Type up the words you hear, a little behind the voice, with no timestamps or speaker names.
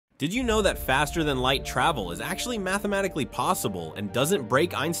Did you know that faster than light travel is actually mathematically possible and doesn't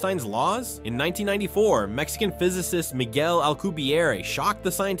break Einstein's laws? In 1994, Mexican physicist Miguel Alcubierre shocked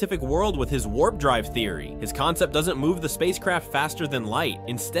the scientific world with his warp drive theory. His concept doesn't move the spacecraft faster than light.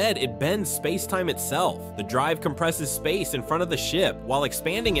 Instead, it bends space-time itself. The drive compresses space in front of the ship while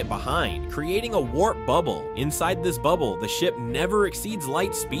expanding it behind, creating a warp bubble. Inside this bubble, the ship never exceeds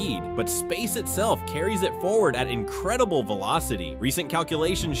light speed, but space itself carries it forward at incredible velocity. Recent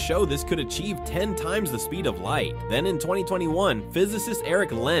calculations show this could achieve 10 times the speed of light. Then in 2021, physicist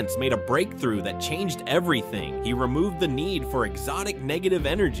Eric Lentz made a breakthrough that changed everything. He removed the need for exotic negative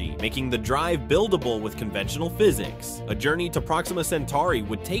energy, making the drive buildable with conventional physics. A journey to Proxima Centauri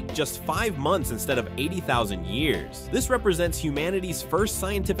would take just 5 months instead of 80,000 years. This represents humanity's first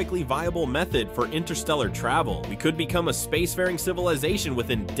scientifically viable method for interstellar travel. We could become a spacefaring civilization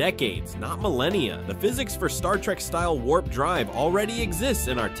within decades, not millennia. The physics for Star Trek-style warp drive already exists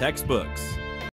in our textbooks.